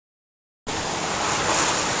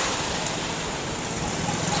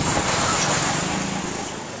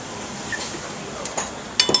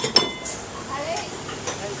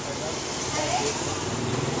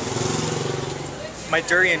My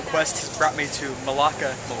durian quest has brought me to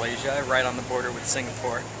Melakka, Malaysia, right on the border with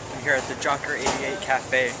Singapore. I'm here at the Jocker 88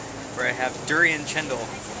 Cafe, where I have Durian Chendol.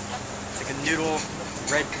 It's like a noodle,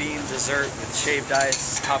 red bean dessert with shaved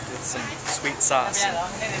ice, topped with some sweet sauce. And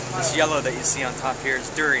this yellow that you see on top here is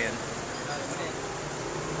durian.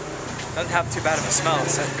 Doesn't have too bad of a smell,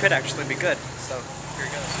 so it could actually be good. So here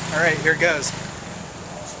it goes. Alright, here it goes.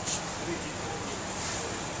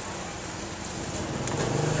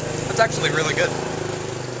 That's actually really good.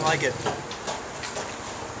 I like it.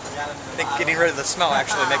 I think getting rid of the smell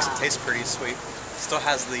actually makes it taste pretty sweet. Still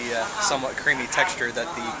has the somewhat creamy texture that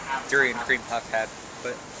the durian cream puff had,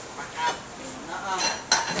 but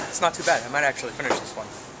it's not too bad. I might actually finish this one.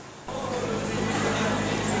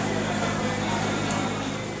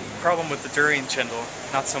 Problem with the durian chendol,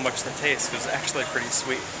 not so much the taste, because it's actually pretty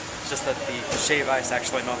sweet. It's just that the shave ice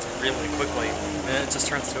actually melts really quickly, and then it just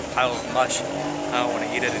turns to a pile of mush. I don't want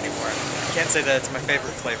to eat it anymore. I can't say that it's my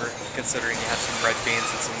favorite flavor, considering you have some red beans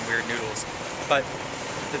and some weird noodles, but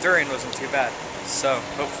the durian wasn't too bad. So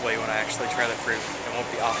hopefully when I actually try the fruit, it won't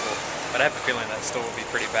be awful, but I have a feeling that it still will be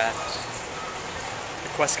pretty bad.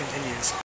 The quest continues.